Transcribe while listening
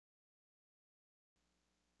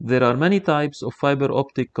There are many types of fiber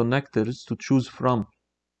optic connectors to choose from.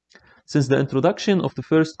 Since the introduction of the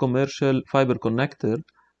first commercial fiber connector,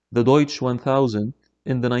 the Deutsch 1000,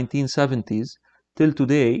 in the 1970s, till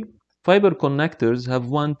today, fiber connectors have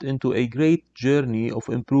went into a great journey of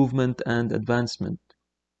improvement and advancement.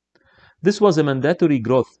 This was a mandatory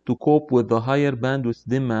growth to cope with the higher bandwidth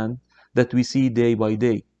demand that we see day by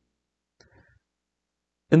day.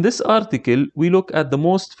 In this article, we look at the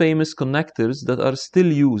most famous connectors that are still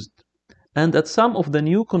used, and at some of the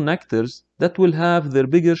new connectors that will have their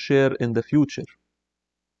bigger share in the future.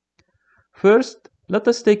 First, let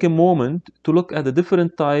us take a moment to look at the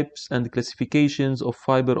different types and classifications of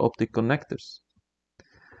fiber optic connectors.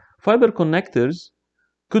 Fiber connectors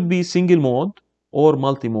could be single mode or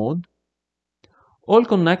multi-mode. All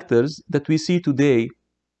connectors that we see today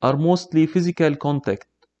are mostly physical contact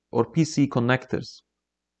or PC connectors.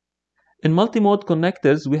 In multi-mode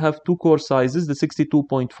connectors, we have two core sizes, the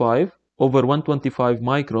 62.5 over 125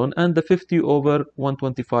 micron and the 50 over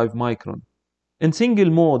 125 micron. In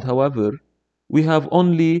single mode, however, we have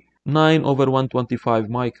only 9 over 125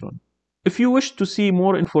 micron. If you wish to see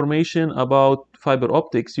more information about fiber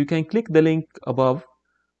optics, you can click the link above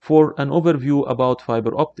for an overview about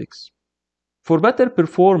fiber optics. For better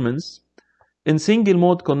performance, in single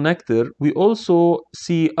mode connector, we also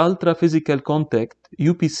see ultra physical contact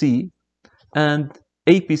UPC and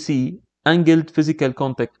APC angled physical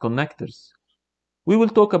contact connectors. We will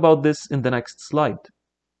talk about this in the next slide.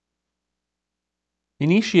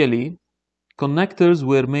 Initially, connectors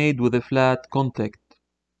were made with a flat contact,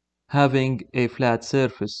 having a flat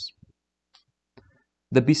surface.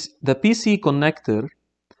 The PC connector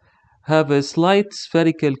have a slight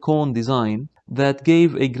spherical cone design that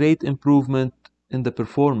gave a great improvement in the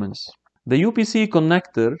performance. The UPC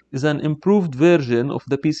connector is an improved version of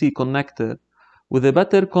the PC connector with a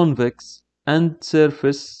better convex and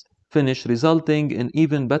surface finish, resulting in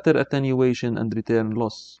even better attenuation and return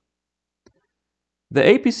loss. The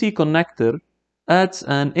APC connector adds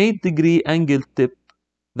an 8-degree angled tip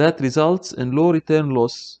that results in low return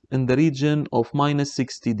loss in the region of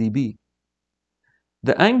 -60 dB.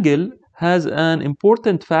 The angle has an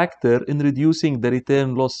important factor in reducing the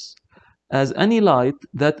return loss, as any light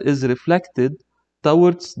that is reflected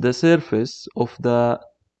towards the surface of the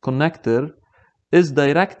connector is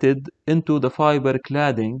directed into the fiber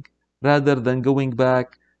cladding rather than going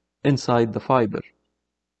back inside the fiber.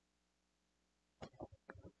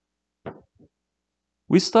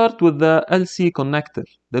 We start with the LC connector,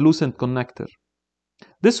 the Lucent connector.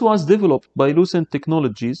 This was developed by Lucent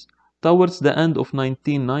Technologies towards the end of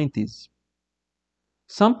 1990s.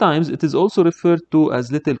 Sometimes it is also referred to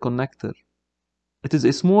as little connector. It is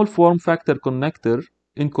a small form factor connector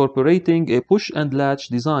incorporating a push and latch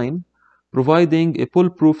design, providing a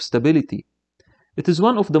pull-proof stability. It is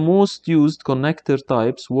one of the most used connector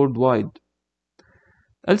types worldwide.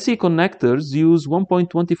 LC connectors use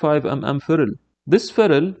 1.25 mm ferrule. This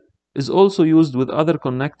ferrule is also used with other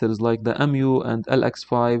connectors like the MU and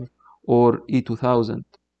LX5 or E2000.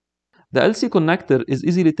 The LC connector is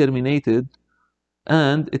easily terminated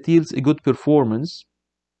and it yields a good performance.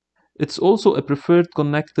 It's also a preferred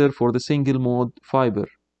connector for the single mode fiber.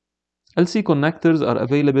 LC connectors are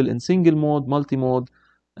available in single mode, multi-mode,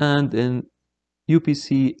 and in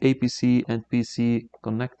UPC, APC, and PC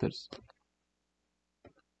connectors.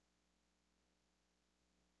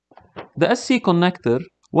 The SC connector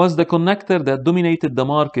was the connector that dominated the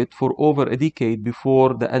market for over a decade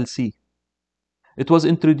before the LC. It was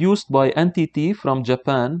introduced by NTT from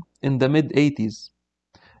Japan in the mid-80s.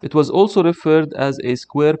 It was also referred as a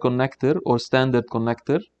square connector or standard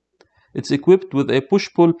connector. It's equipped with a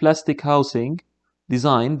push-pull plastic housing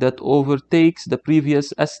design that overtakes the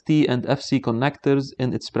previous ST and FC connectors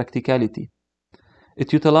in its practicality.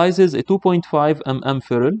 It utilizes a 2.5 mm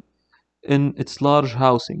ferrule in its large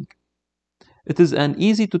housing. It is an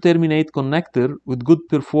easy-to-terminate connector with good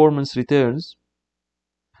performance returns.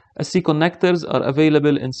 SC connectors are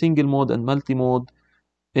available in single mode and multi-mode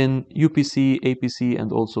in UPC, APC,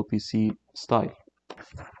 and also PC style.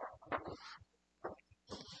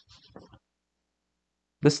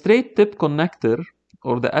 The straight tip connector,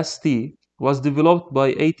 or the ST, was developed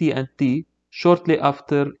by AT&T shortly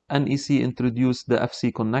after NEC introduced the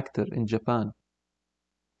FC connector in Japan.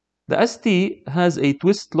 The ST has a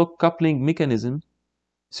twist lock coupling mechanism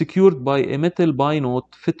secured by a metal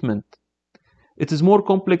binode fitment. It is more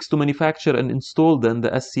complex to manufacture and install than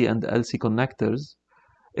the SC and the LC connectors.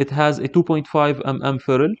 It has a 2.5 mm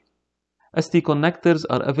ferrule. ST connectors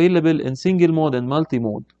are available in single mode and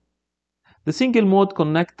multi-mode. The single mode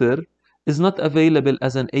connector is not available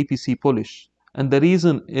as an APC polish, and the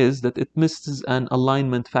reason is that it misses an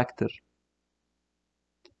alignment factor.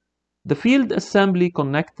 The field assembly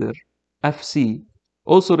connector, FC,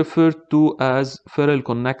 also referred to as ferrule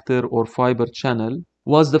connector or fiber channel,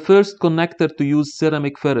 was the first connector to use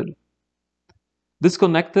ceramic ferrule. This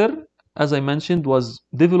connector, as I mentioned, was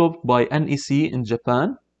developed by NEC in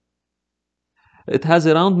Japan. It has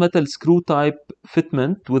a round metal screw type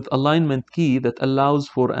fitment with alignment key that allows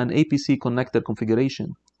for an APC connector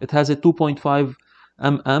configuration. It has a 2.5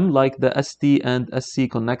 mm like the ST and SC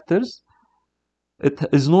connectors. It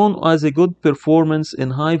is known as a good performance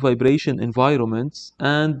in high vibration environments,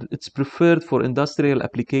 and it's preferred for industrial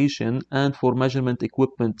application and for measurement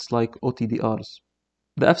equipments like OTDRs.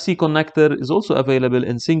 The FC connector is also available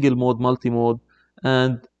in single mode, multi-mode,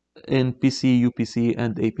 and in PC, UPC,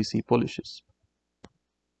 and APC polishes.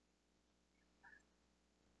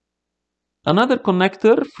 Another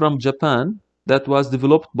connector from Japan that was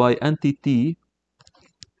developed by NTT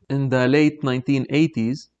in the late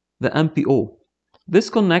 1980s, the MPO. This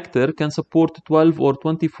connector can support 12 or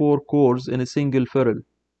 24 cores in a single ferrule.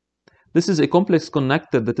 This is a complex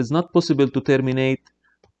connector that is not possible to terminate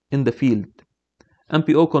in the field.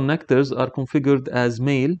 MPO connectors are configured as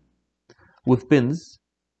male with pins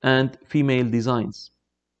and female designs.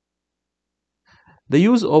 The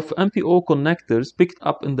use of MPO connectors picked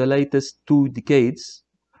up in the latest 2 decades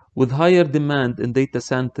with higher demand in data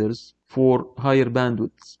centers for higher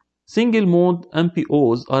bandwidths. Single mode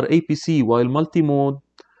MPOs are APC while multi-mode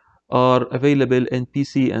are available in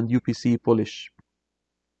PC and UPC polish.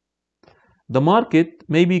 The market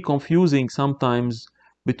may be confusing sometimes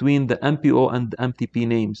between the MPO and the MTP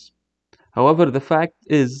names. However, the fact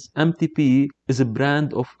is MTP is a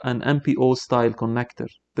brand of an MPO style connector,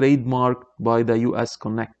 trademarked by the US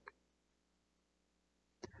Connect.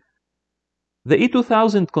 The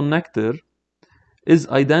E2000 connector is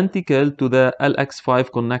identical to the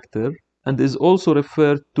LX5 connector and is also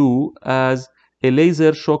referred to as a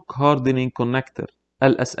laser shock hardening connector,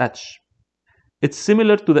 LSH. It's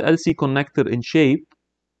similar to the LC connector in shape,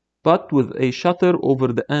 but with a shutter over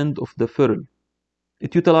the end of the ferrule.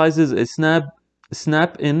 It utilizes a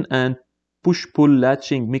snap-in and push-pull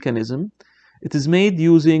latching mechanism. It is made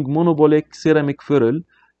using monobolic ceramic ferrule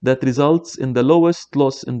that results in the lowest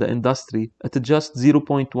loss in the industry at just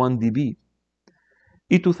 0.1 dB.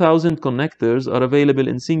 E2000 connectors are available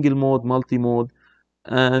in single mode, multi-mode,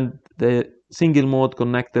 and the single mode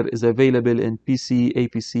connector is available in PC,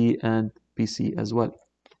 APC, and PC as well.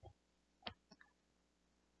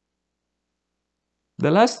 The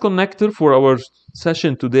last connector for our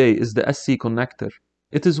session today is the SC connector.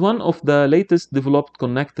 It is one of the latest developed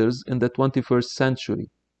connectors in the 21st century.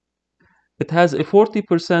 It has a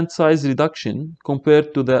 40% size reduction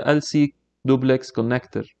compared to the LC duplex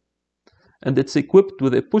connector, and it's equipped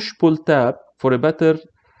with a push-pull tab for a better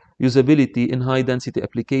usability in high-density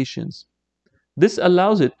applications. This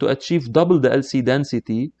allows it to achieve double the LC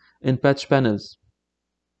density in patch panels.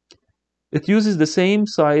 It uses the same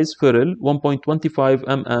size ferrule, 1.25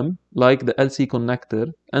 mm, like the LC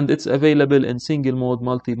connector, and it's available in single mode,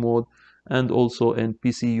 multi-mode, and also in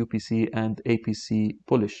PC, UPC, and APC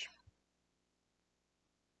polish.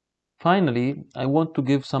 Finally, I want to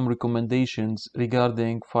give some recommendations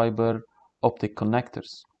regarding fiber optic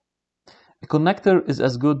connectors. A connector is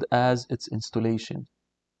as good as its installation.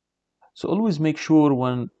 So always make sure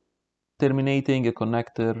when terminating a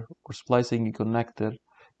connector or splicing a connector,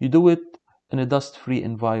 you do it in a dust-free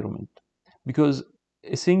environment, because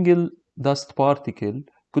a single dust particle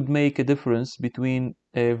could make a difference between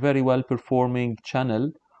a very well-performing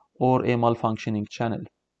channel or a malfunctioning channel.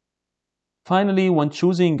 Finally, when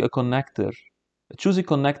choosing a connector, choose a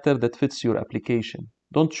connector that fits your application.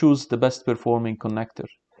 Don't choose the best performing connector.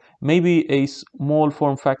 Maybe a small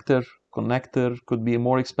form factor connector could be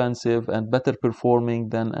more expensive and better performing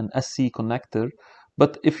than an SC connector,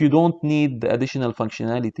 but if you don't need the additional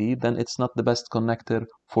functionality, then it's not the best connector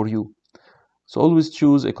for you. So always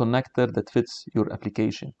choose a connector that fits your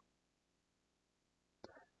application.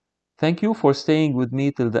 Thank you for staying with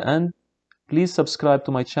me till the end. Please subscribe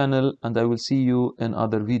to my channel and I will see you in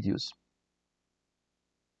other videos.